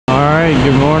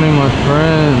Good morning, my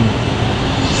friend.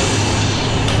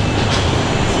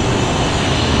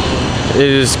 It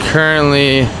is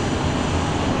currently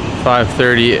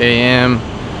 5:30 a.m.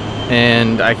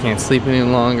 and I can't sleep any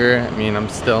longer. I mean, I'm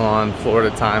still on Florida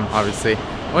time, obviously.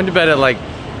 I went to bed at like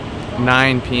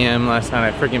 9 p.m. last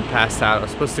night. I freaking passed out. I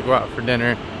was supposed to go out for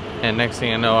dinner, and next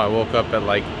thing I know, I woke up at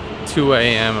like 2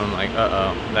 a.m. I'm like,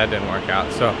 uh-oh, that didn't work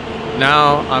out. So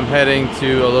now I'm heading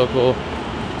to a local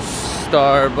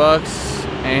Starbucks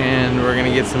and we're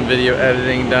gonna get some video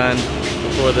editing done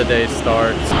before the day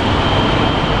starts.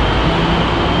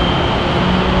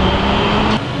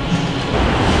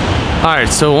 Alright,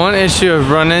 so one issue I've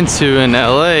run into in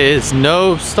LA is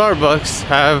no Starbucks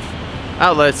have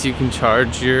outlets you can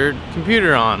charge your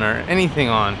computer on or anything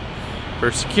on for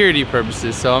security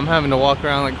purposes. So I'm having to walk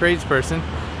around like a crazy person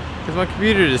because my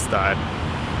computer just died.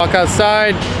 Walk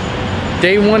outside.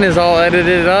 Day one is all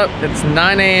edited up. It's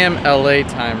 9 a.m. LA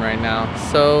time right now.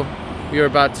 So we are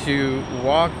about to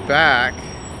walk back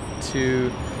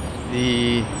to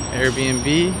the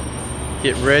Airbnb,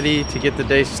 get ready to get the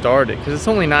day started because it's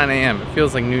only 9 a.m. It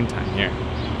feels like noontime here.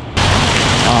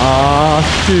 Aw,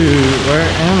 shoot, where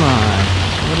am I?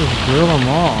 What is Grill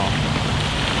Mall?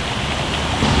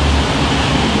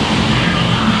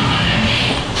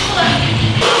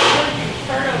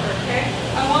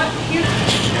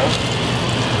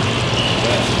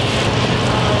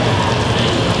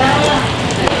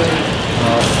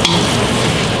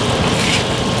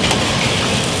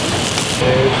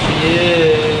 There she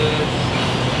is.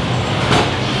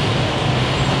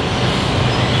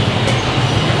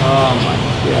 Oh my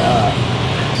god.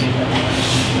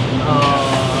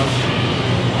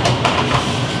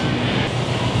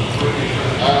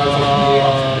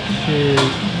 Oh shoot.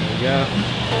 There we go.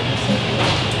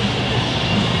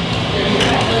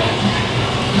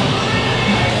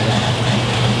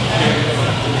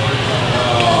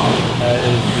 That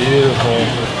is beautiful.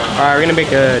 Alright, we're gonna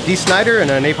make a D. Snyder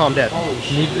and a Napalm Death.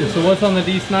 So what's on the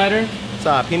D. Snyder? It's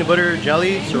peanut butter,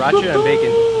 jelly, sriracha, and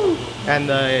bacon. And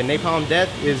the Napalm Death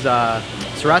is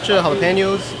sriracha,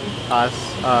 jalapenos,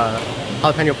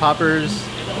 jalapeno poppers,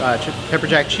 pepper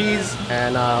jack cheese,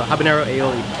 and habanero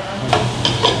aioli.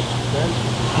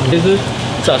 What is this?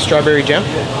 It's strawberry jam,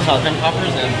 jalapeno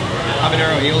poppers, and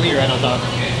habanero aioli right on top.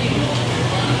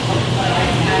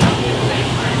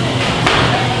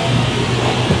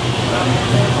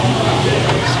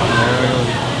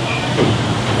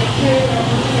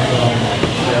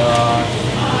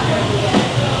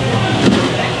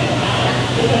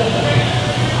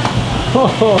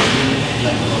 Oh.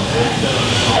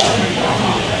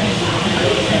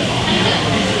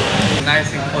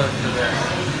 Nice and close to this.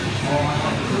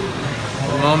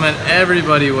 The moment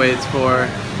everybody waits for,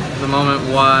 the moment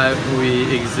why we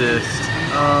exist.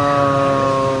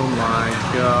 Oh my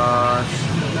gosh.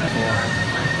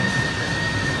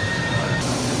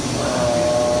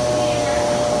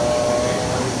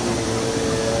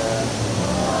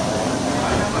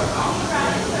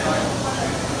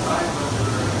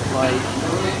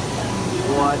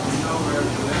 What?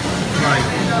 Like,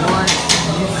 what?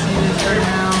 You see this right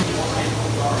now?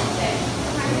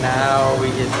 Now we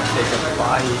get to take a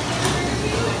bite.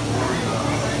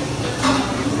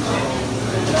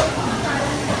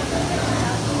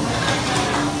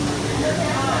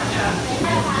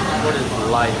 What is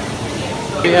life?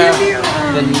 We have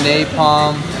the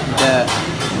Napalm Death.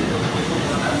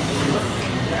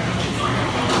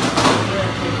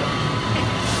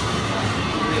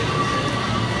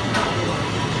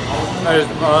 That is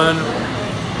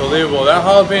unbelievable. That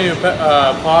jalapeno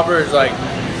popper is like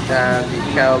Daddy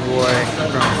Cowboy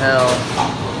from hell.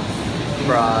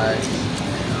 Fries.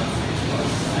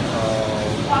 Oh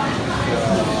my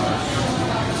gosh.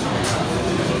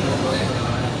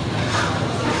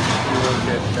 Look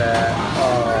at that. Oh.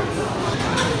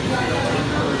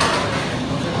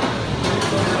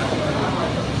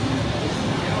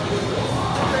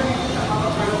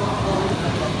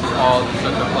 All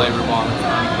such a flavor bomb. It's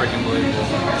freaking believable.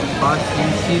 Boss, do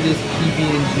you see this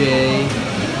PB&J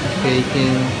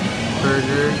bacon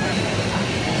burger?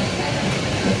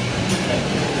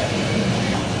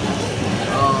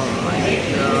 Oh my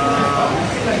god.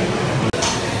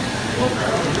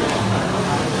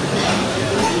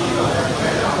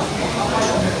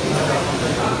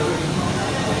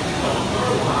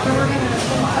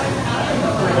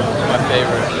 My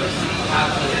favorite.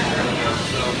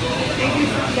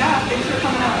 Thanks for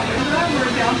coming out.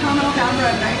 We're downtown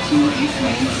Alhambra at 19 East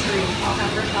Main Street,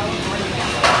 Alhambra, California.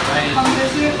 Come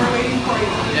visit, we're waiting for you.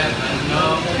 Yeah,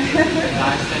 no.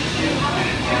 I sent you.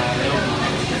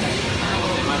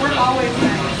 We're always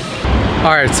nice.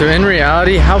 Alright, so in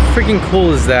reality, how freaking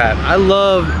cool is that? I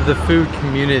love the food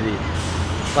community.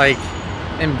 Like,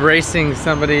 embracing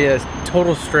somebody, a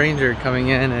total stranger coming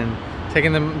in and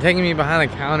taking me behind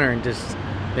the counter and just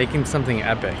making something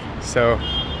epic. So,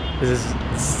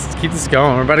 let's keep this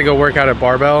going. We're about to go work out at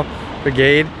Barbell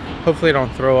Brigade. Hopefully I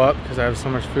don't throw up because I have so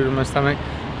much food in my stomach,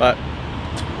 but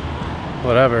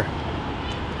whatever.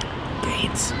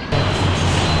 Gains.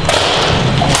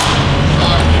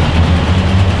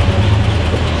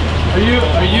 Are you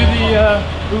the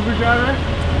Uber driver?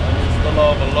 Mr.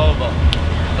 Lova.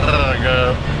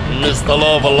 Mr.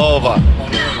 Lova.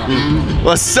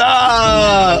 What's up?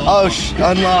 Oh,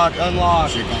 unlock.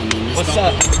 What's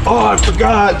up? Oh, I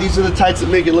forgot. These are the tights that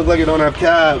make it look like I don't have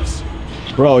calves.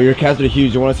 Bro, your calves are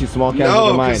huge. You want to see small calves?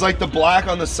 No, because like the black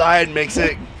on the side makes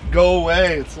it go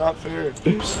away. It's not fair.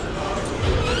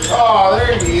 Oh,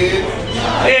 there he is.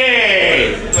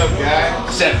 Hey! What's up, guy?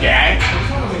 What's up, guy?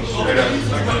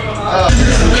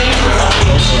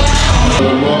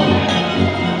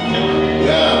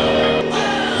 Yeah.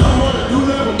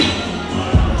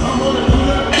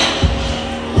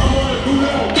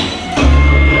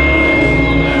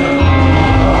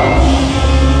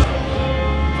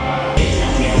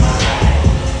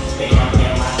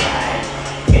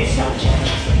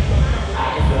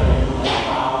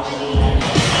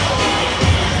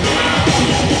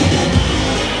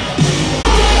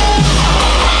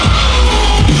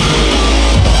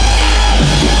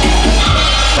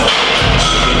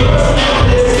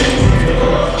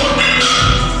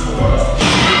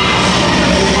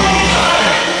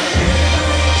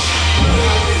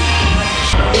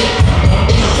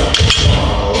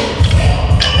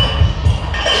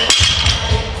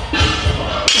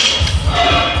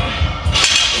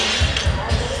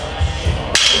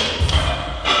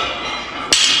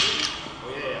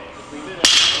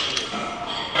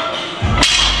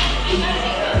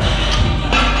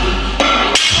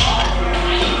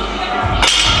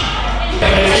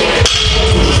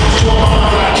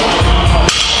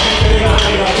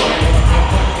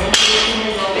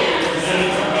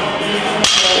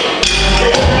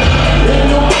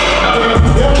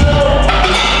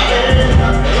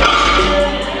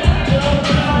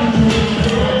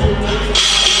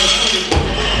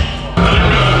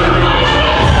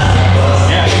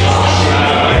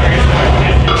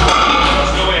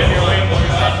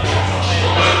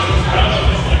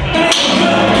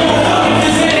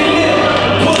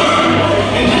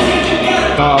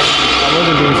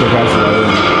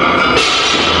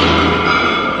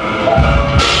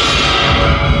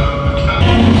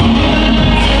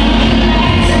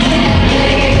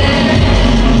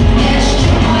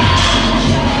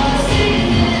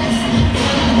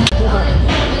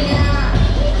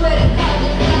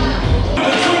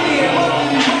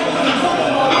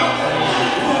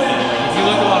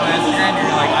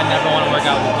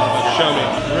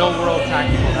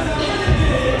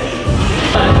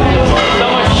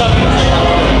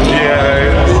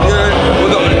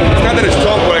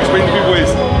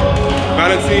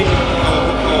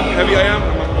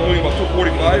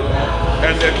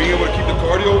 and then being able to keep the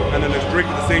cardio and then just drink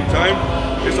at the same time,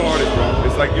 it's the hardest, bro.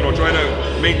 It's like, you know, trying to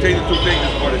maintain the two things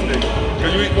is the hardest thing.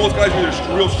 Because most guys are either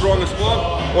real strong as fuck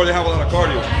or they have a lot of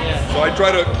cardio. Yeah. So I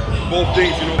try to both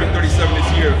things, you know, I'm 37 this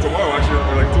year, tomorrow actually,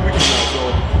 or like 2 weeks from now. So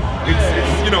it's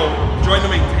you know, trying to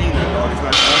maintain that, dog. It's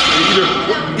not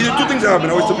either two things happen.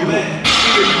 I always tell people,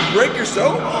 either you break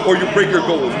yourself or you break your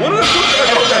goals. One of the two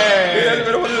things.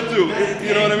 Yeah, one of the two.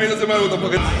 You know what I mean? Doesn't matter what the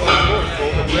fucking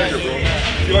pleasure, bro.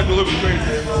 You like to live in crazy.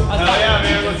 Oh yeah,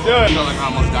 man, let's do it. I felt like I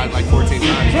almost died like 14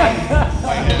 times.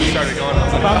 Like, it started going. I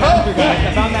was like,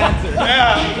 I found the answer.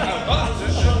 Yeah.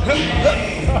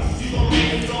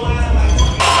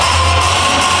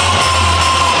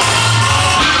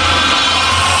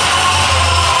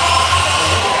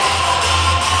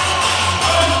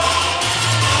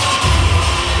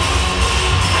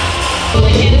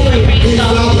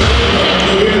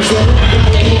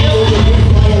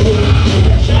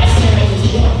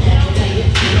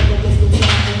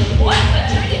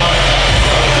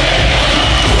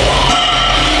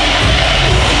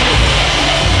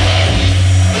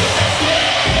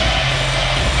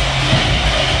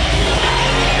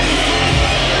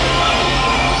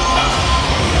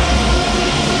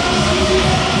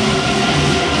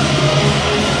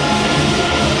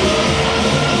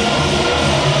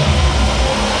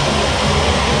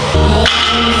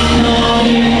 No.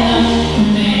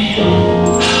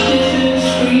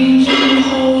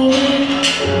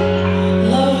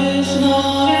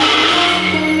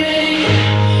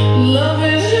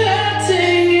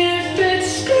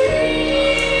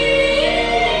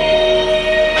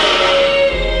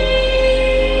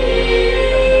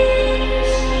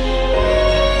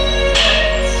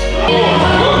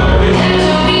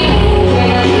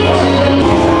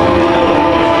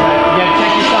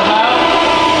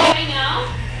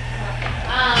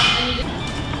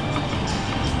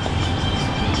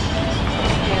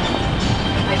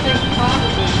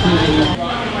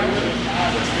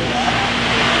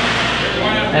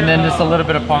 And then just a little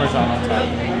bit of Parmesan on top.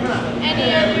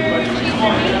 Any other cheese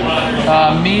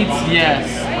Meats, yes.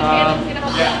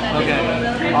 Okay,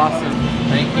 awesome.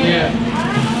 Thank you.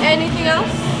 Anything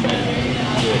else?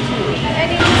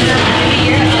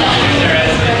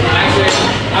 Actually,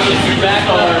 I'm a back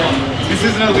already. This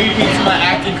is gonna lead me to my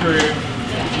acting career.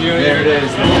 There it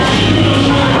is.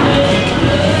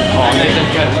 Oh, make them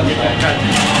cut. Let me cut.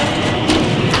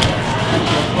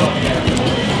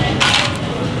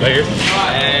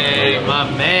 Hey, my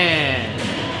man.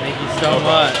 Thank you so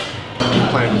much.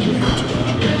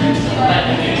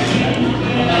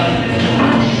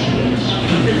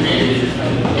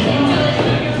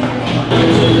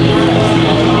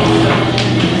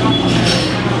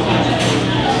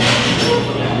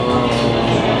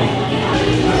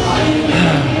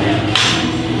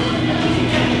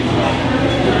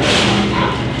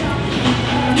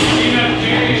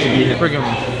 Freaking,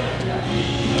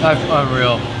 that's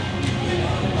unreal.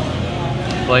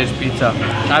 Blaze Pizza.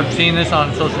 I've seen this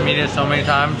on social media so many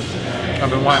times.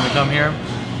 I've been wanting to come here,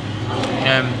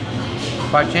 and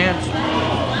by chance,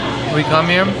 we come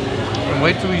here, and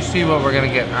wait till we see what we're gonna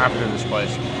get after this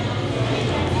place.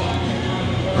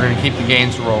 We're gonna keep the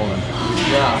gains rolling.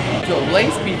 Yeah. So a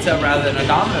Blaze Pizza rather than a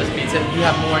Domino's Pizza, you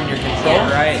have more in your control,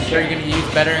 right? So you're gonna use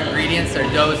better ingredients. Their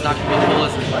dough is not gonna be full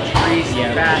as much grease,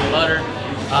 fat, butter.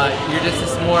 You're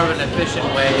just more of an efficient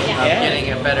way of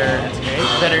getting a better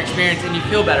experience, and you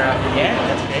feel better after. Yeah,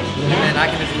 that's great. And then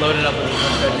I can just load it up with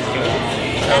as good.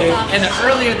 So, and the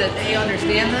earlier that they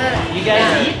understand that, you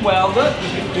guys eat well. Look,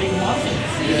 you get big muscles.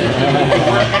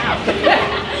 Work out.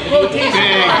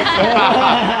 Quotation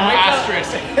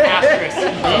asterisk. So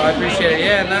I appreciate it.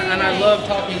 Yeah, and I love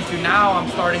talking to. Now I'm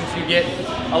starting to get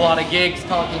a lot of gigs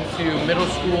talking to middle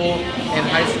school and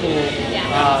high school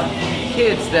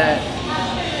kids that.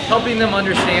 Helping them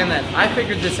understand that I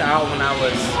figured this out when I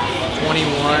was 21,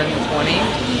 20,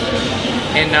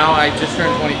 and now I just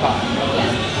turned 25.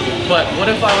 But what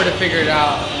if I were to figure it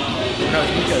out when I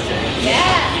was Nico's age?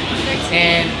 Yeah.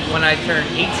 And when I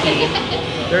turned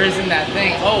 18, there isn't that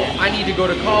thing, oh, I need to go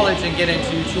to college and get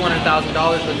into $200,000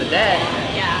 worth of debt.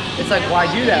 Yeah. It's like, why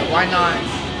do that? Why not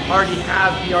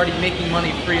be already making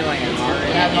money freelance,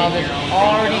 having all this,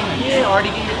 already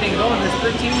get your thing going. This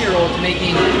 13-year-old's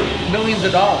making millions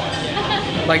of dollars.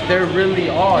 Like, there really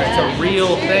are. It's a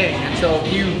real thing. And so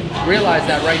if you realize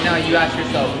that right now, you ask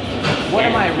yourself, what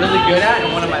am I really good at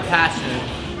and what am I passionate?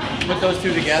 Put those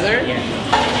two together, and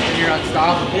you're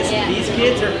unstoppable. These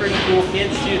kids are pretty cool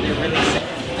kids too. They're really sick.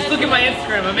 Just look at my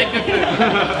Instagram. I make good food.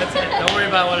 That's it. Don't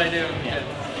worry about what I do.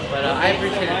 But I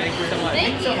appreciate it. Thank you so much.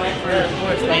 Thank you so much for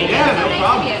Yeah, no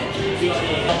problem.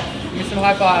 Give me some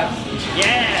high fives.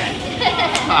 Yeah.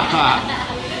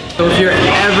 So if you're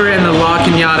ever in the La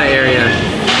Cañada area,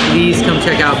 please come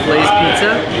check out Blaze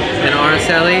Pizza in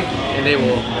Araceli, and they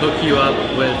will hook you up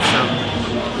with some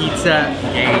pizza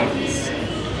games.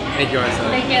 Thank you,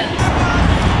 Araceli. Thank you.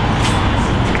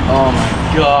 Oh my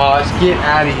gosh, get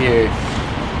out of here.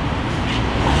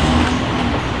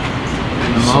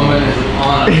 The moment is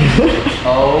on.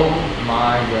 Oh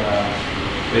my god.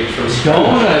 Baked for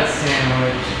Donut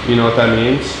sandwich. You know what that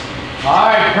means?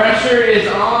 Alright, pressure is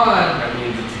on. That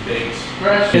means it's baked.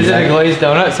 Pressure. Is it a glazed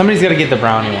donut? Somebody's gotta get the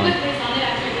brownie one.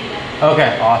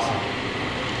 Okay, awesome.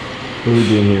 What are we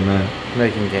doing here, man?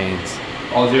 Making gains.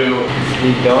 I'll do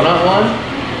The donut one?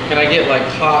 Can I get like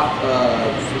hot,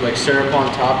 like syrup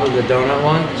on top of the donut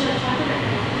one?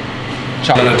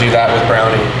 I'm gonna do that with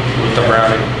brownie, with the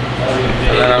brownie.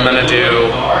 And then I'm gonna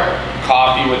do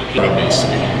coffee with peanut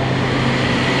basically.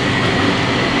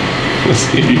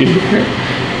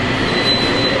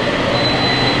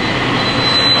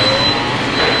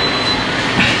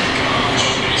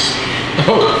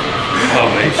 Oh,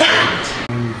 man.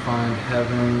 When you find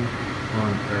heaven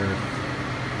on earth.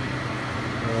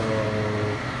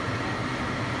 Oh,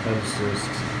 that's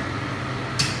just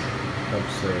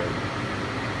absurd.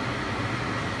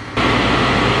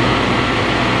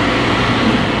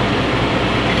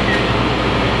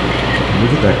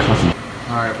 Look at that costume.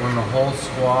 Alright, when the whole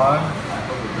squad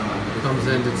comes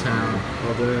into town.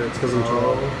 Well, it's because I'm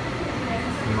tall.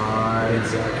 My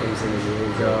Zach comes in the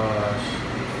room. gosh.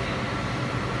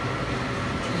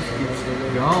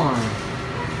 Keep going.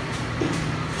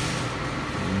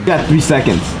 You got 3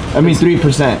 seconds. I mean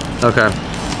 3%. Okay.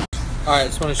 Alright,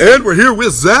 just want to show And we're here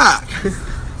with Zach.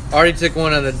 I already took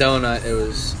one of the donut. It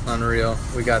was unreal.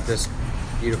 We got this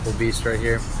beautiful beast right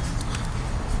here.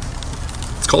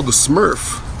 It's called the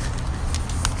Smurf.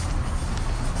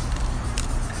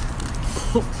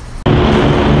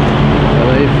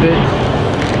 LA Fit.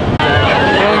 I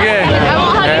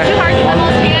won't hug you too hard because I'm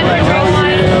all scared.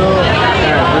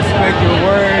 Respect your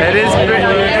word.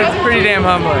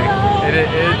 humbling.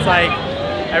 It's like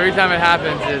every time it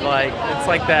happens, it's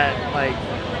like that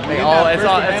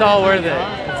it's all worth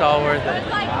it. It's all worth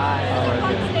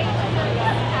it.